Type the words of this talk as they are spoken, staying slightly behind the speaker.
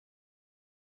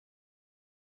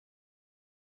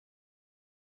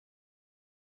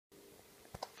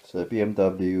So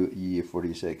BMW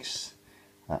E46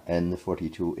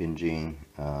 N42 engine,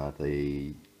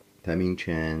 the timing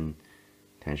chain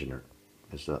tensioner.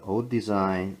 It's the old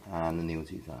design and the new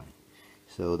design.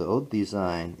 So the old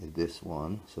design is this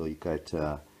one. So you got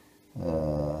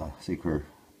thicker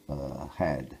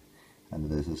head, and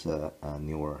this is a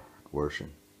newer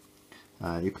version.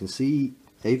 You can see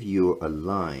if you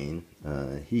align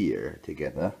here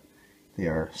together, they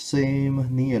are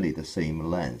nearly the same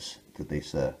length to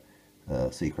this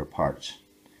thicker part,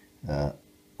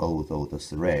 although the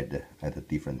thread at a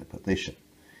different position.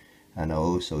 And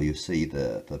also you see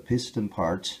the piston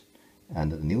part,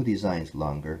 and the new design is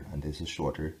longer and this is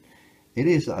shorter. It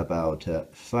is about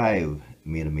 5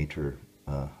 millimeter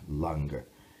longer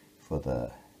for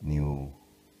the new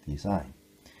design.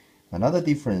 Another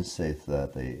difference is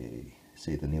that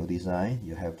the new design,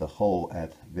 you have the hole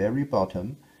at very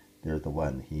bottom. There's the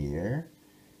one here,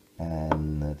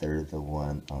 and there's the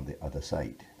one on the other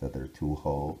side. So there are two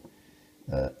holes,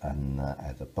 and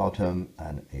at the bottom,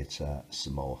 and it's a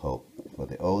small hole. For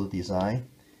the old design,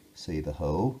 see the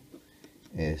hole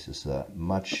is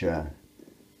much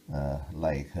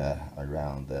like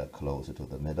around closer to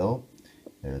the middle.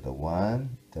 There's the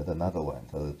one, there's another one.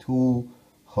 So the two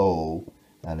holes,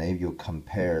 and if you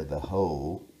compare the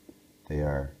hole, they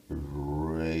are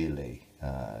really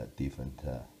different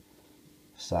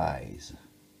size.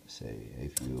 Say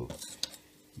if you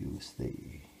use the,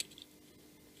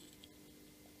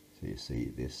 so you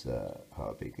see this,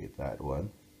 how big is that one?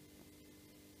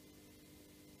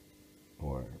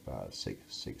 Or about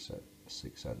six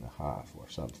and a half or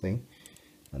something.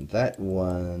 And that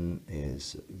one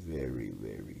is very,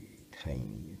 very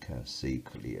tiny. You can see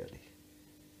clearly.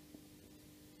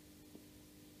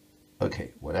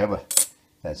 Okay, whatever.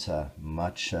 That's a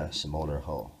much smaller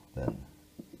hole than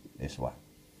this one.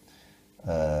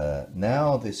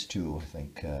 Now this two, I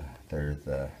think there's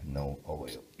no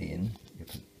oil in. You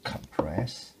can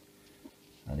compress,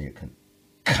 and you can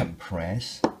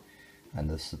compress, and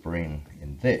the spring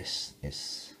in this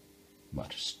is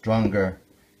much stronger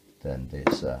than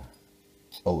this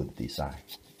old design.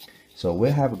 So we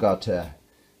have got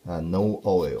no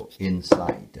oil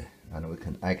inside, and we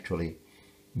can actually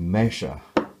measure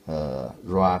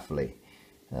roughly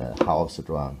how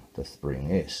strong the spring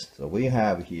is. So we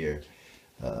have here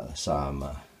some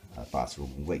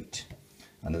bathroom weight,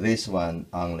 and this one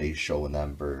only show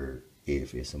number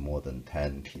if it's more than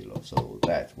 10 kilos, so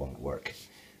that won't work.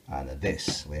 And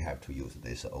this, we have to use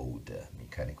this old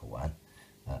mechanical one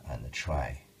and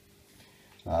try.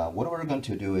 What we're going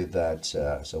to do is that,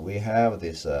 so we have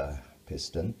this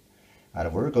piston,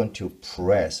 and we're going to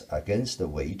press against the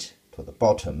weight to the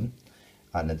bottom,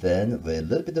 and then with a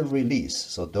little bit of release.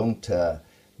 So don't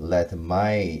let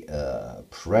my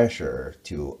pressure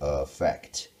to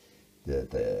affect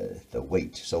the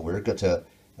weight. So we're going to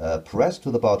press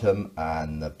to the bottom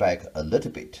and back a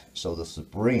little bit, so the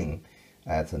spring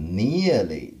at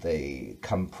nearly the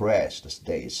compressed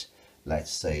stage.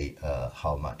 Let's say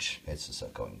how much it's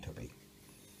going to be.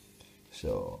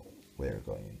 So we're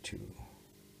going to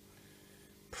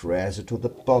press to the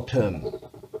bottom,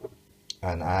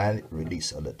 and I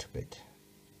release a little bit.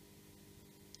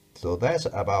 So that's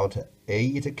about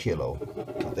 8 kilo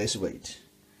this weight.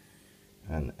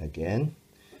 And again,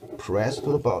 press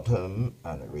to the bottom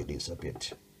and release a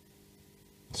bit.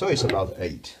 So it's about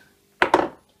 8.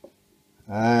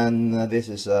 And this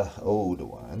is an old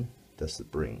one, the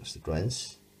spring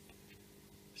strength.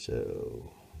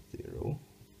 So 0.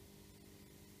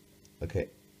 Okay,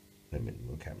 let me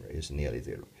move camera. It's nearly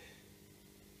 0.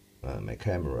 My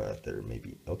camera there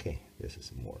maybe, okay, this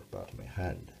is more about my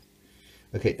hand.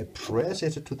 Okay, press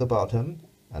it to the bottom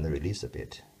and release a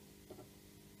bit.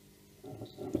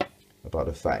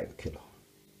 About 5 kilo.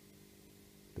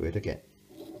 Do it again.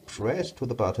 Press to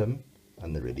the bottom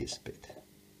and release a bit.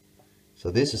 So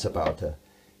this is about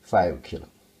 5 kilo.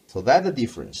 So that's the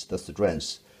difference, the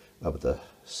strength of the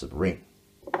spring.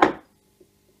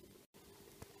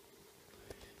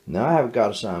 Now I have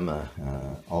got some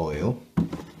oil,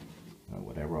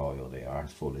 whatever oil they are,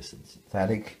 fully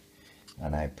synthetic,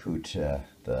 and I put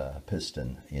the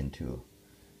piston into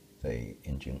the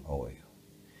engine oil.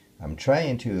 I'm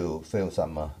trying to fill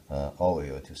some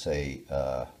oil to say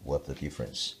what the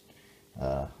difference.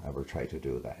 I will try to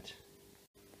do that.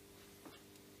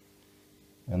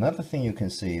 Another thing you can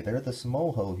see, there's a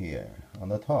small hole here on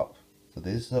the top. So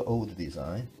this is the old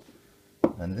design,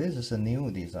 and this is a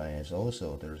new design. It's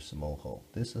also there's a small hole.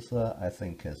 This is I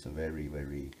think it's a very,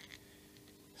 very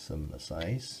similar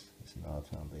size. It's not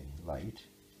on the light.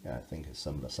 Yeah, I think it's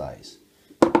similar size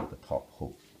with the top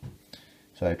hole.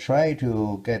 So I try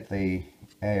to get the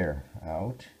air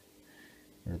out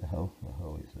There's the hole. The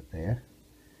hole is there.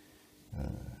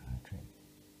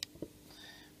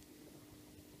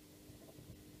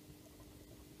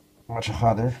 Much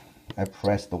harder. I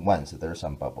pressed once, there's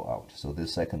some bubble out. So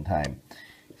this second time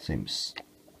seems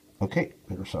okay.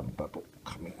 There's some bubble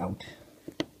coming out.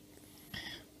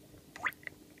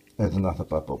 There's another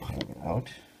bubble coming out.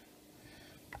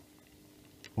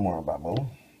 More bubble.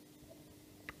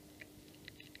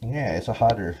 Yeah, it's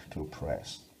harder to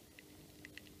press.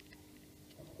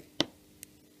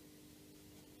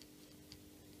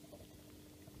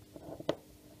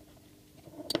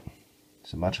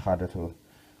 It's much harder to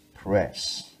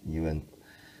press even.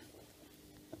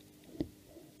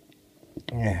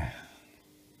 Yeah.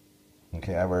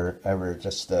 Okay, I will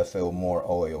just fill more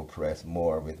oil, press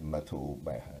more with my tool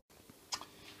by hand.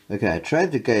 Okay, I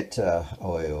tried to get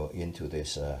oil into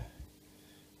this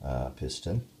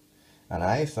piston, and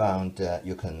I found that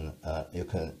you can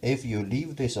if you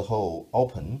leave this hole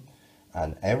open,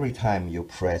 and every time you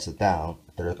press down,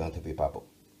 there's going to be bubble.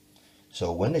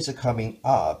 So when it's coming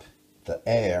up, the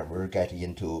air will get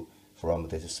into from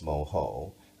this small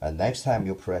hole, and next time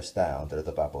you press down, there's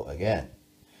a bubble again.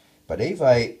 But if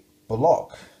I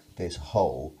block this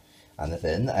hole and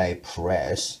then I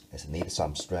press, it needs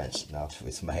some strength, not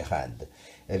with my hand.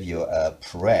 If you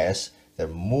press,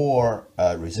 there's more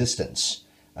resistance,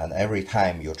 and every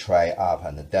time you try up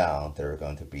and down, there's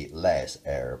going to be less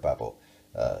air bubble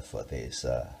for this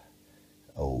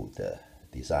old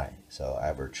design. So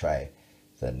I will try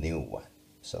the new one.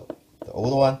 So the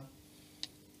old one,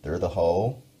 there's the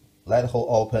hole, let the hole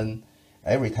open.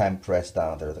 Every time press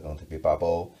down, there's going to be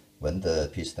bubble. When the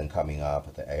piston coming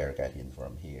up, the air get in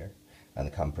from here,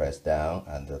 and compress down,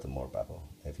 and there's more bubble.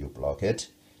 If you block it,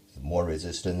 there's more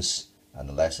resistance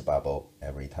and less bubble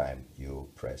every time you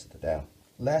press it down.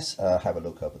 Let's have a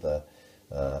look at the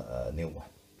new one.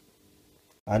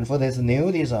 And for this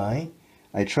new design,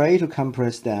 I try to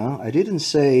compress down. I didn't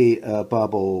say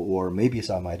bubble, or maybe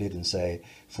some I didn't say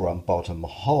from bottom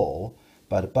hole,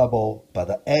 but bubble, but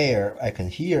the air, I can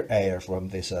hear air from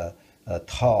this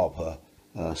top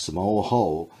small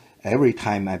hole. Every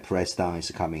time I press down,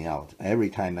 it's coming out. Every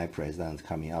time I press down, it's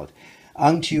coming out.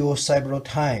 Until several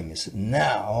times.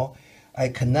 Now, I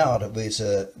cannot,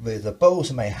 with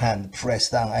both my hand press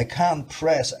down, I can't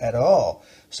press at all.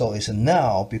 So it's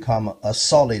now become a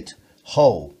solid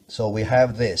hole. So we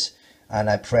have this, and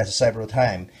I press several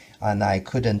times, and I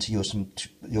couldn't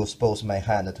use both my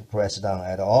hand to press down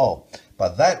at all.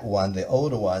 But that one, the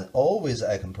old one, always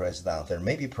I can press down. There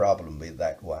may be problem with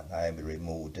that one. I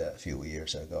removed a few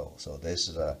years ago. So this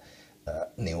is a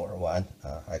newer one.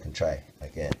 I can try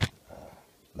again.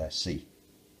 Let's see.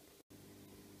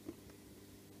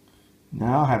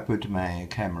 Now I put my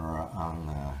camera on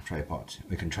a tripod.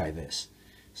 We can try this.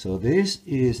 So this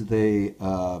is the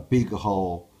big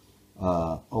hole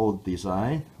old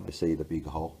design. Let's say the big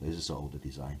hole. This is old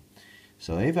design.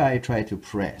 So if I try to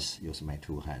press, use my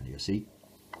two hands, you see,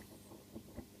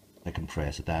 I can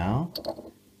press down.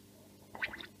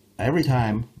 Every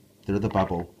time there's a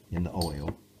bubble in the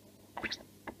oil.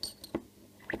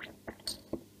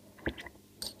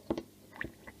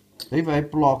 If I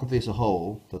block this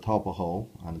hole, the top hole,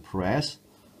 and press,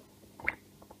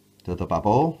 there's a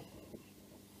bubble,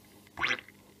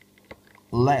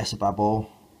 less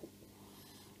bubble,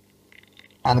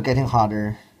 and getting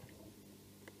harder.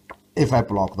 If I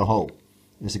block the hole,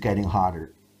 it's getting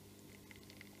harder.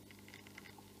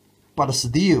 But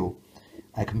still,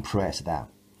 I can press down.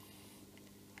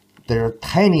 There are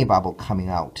tiny bubble coming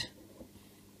out.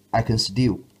 I can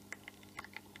still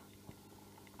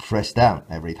press down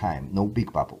every time, no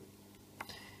big bubble.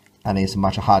 And it's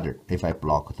much harder if I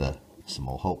block the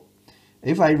small hole.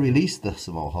 If I release the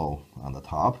small hole on the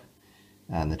top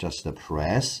and just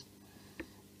press,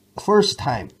 first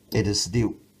time it is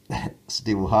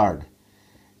still hard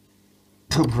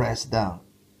to press down.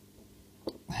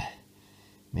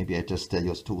 Maybe I just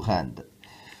use two hands.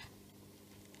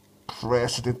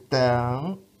 Press it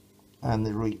down and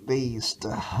release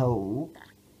the hole.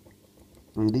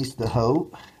 Release the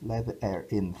hole, let the air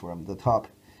in from the top.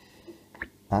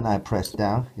 And I press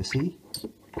down, you see?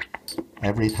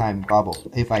 Every time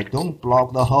bubble. If I don't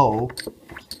block the hole,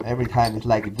 every time it's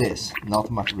like this,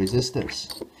 not much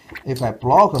resistance. If I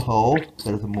block a hole,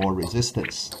 there's more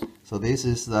resistance. So this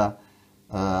is the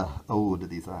old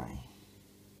design.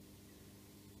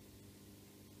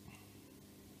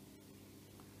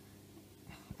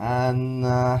 And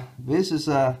this is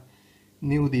a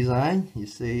new design. You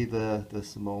see the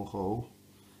small hole,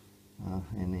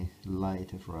 any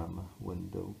light from a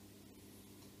window.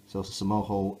 So small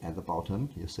hole at the bottom,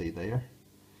 you see there.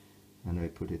 And we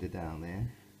put it down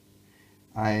there.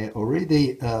 I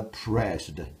already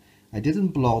pressed. I didn't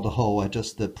blow the hole, I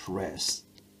just pressed.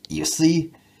 You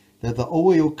see that the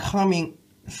oil coming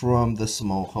from the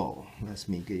small hole. Let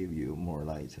me give you more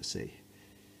light to see.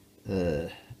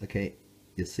 Okay,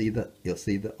 you see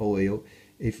the oil.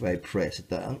 If I press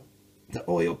down, the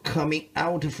oil coming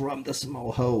out from the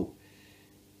small hole.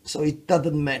 So it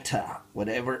doesn't matter.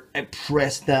 Whatever I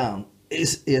press down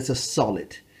is a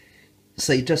solid.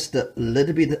 Say just a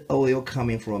little bit oil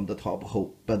coming from the top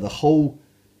hole, but the whole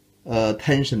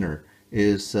tensioner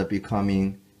is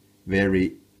becoming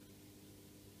very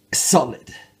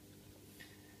solid.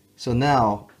 So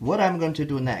now what I'm going to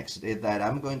do next is that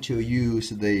I'm going to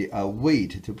use the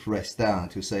weight to press down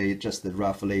to say just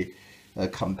roughly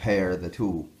compare the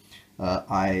two.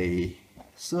 I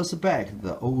suspect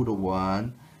the older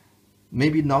one,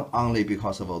 maybe not only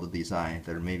because of all the design,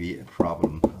 there may be a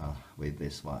problem with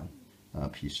this one,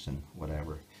 piston,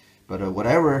 whatever. But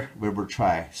whatever we will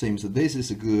try, seems this is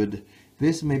good.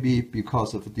 This may be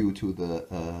because of due to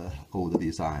the old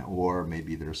design, or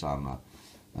maybe there's some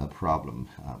problem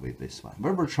with this one.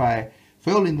 We will try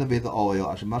filling it with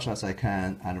oil as much as I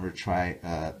can, and we'll try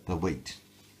the weight.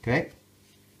 Okay.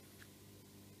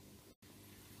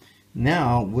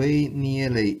 Now we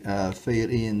nearly fill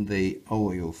in the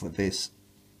oil for this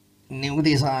new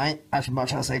design as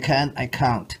much as I can. I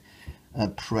can't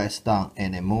press down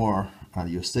anymore.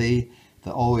 You see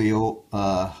the oil,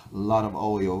 a lot of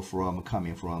oil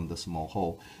coming from the small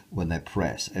hole. When I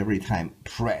press, every time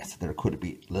press, there could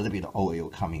be a little bit of oil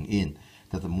coming in.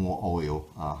 That the more oil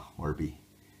will be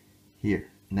here.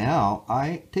 Now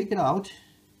I take it out.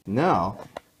 Now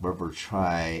we will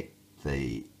try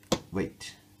the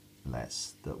weight.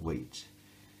 Let's the weight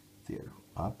there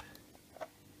up.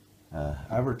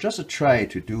 I will just try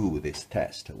to do this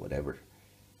test, whatever.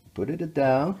 Put it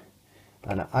down,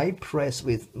 and I press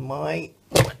with my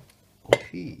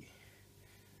okay.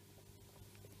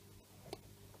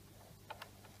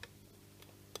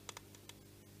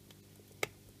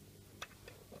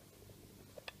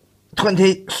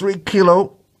 $23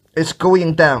 kilo is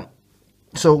going down,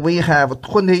 so we have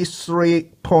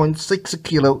 23.6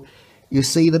 kilo. You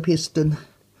see the piston?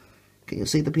 Can you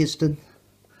see the piston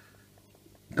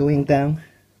going down?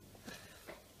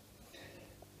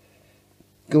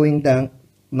 Going down,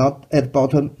 not at the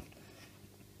bottom.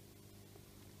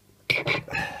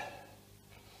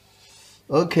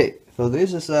 Okay, so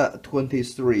this is a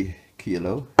 23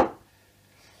 kilo.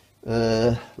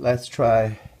 Let's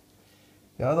try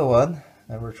the other one.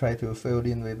 I will try to fill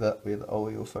in with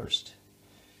oil first.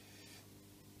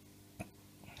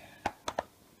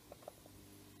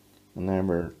 And then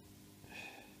we're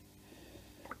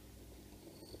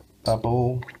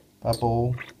bubble,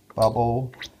 bubble,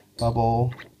 bubble,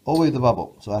 bubble, always the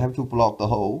bubble. So I have to block the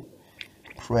hole,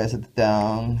 press it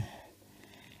down,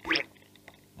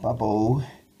 bubble,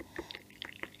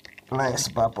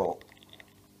 last bubble,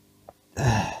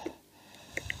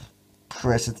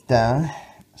 press it down.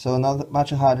 So not much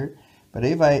harder, but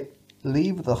if I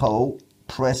leave the hole,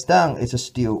 press down, it's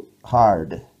still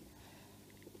hard.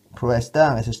 Press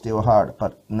down is still hard,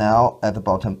 but now at the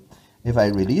bottom, if I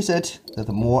release it,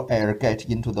 the more air gets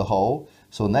into the hole.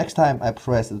 So next time I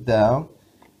press it down,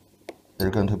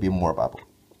 there's going to be more bubble.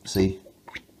 See,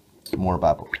 more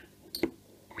bubble.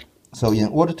 So in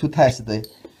order to test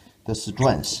the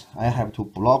strength, I have to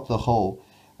block the hole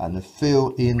and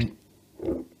fill in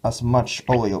as much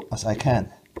oil as I can.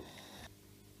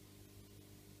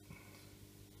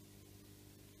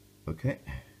 Okay.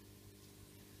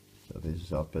 So this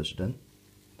is our piston,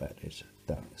 that is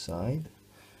down the side.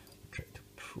 Try to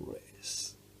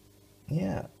press.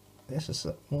 Yeah, this is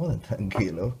more than 10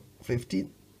 kilo,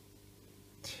 15.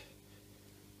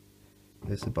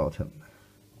 This is the bottom.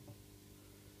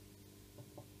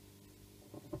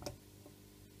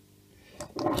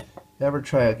 Never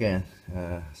try again,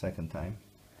 second time.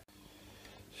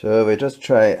 So we just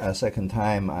try a second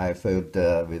time. I filled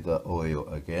with the oil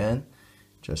again.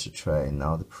 Just try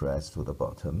now to press to the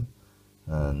bottom.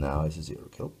 Now it's 0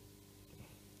 kilo.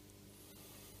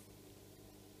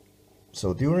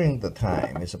 So during the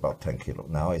time it's about 10 kilo.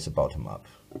 Now it's bottom up.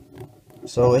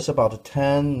 So it's about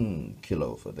 10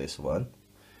 kilo for this one.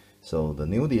 So the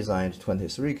new design is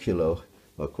 23 kilo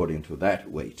according to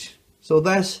that weight. So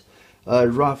that's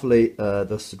roughly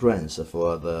the strength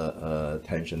for the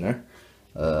tensioner.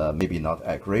 Maybe not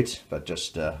accurate, but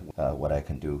just what I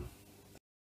can do.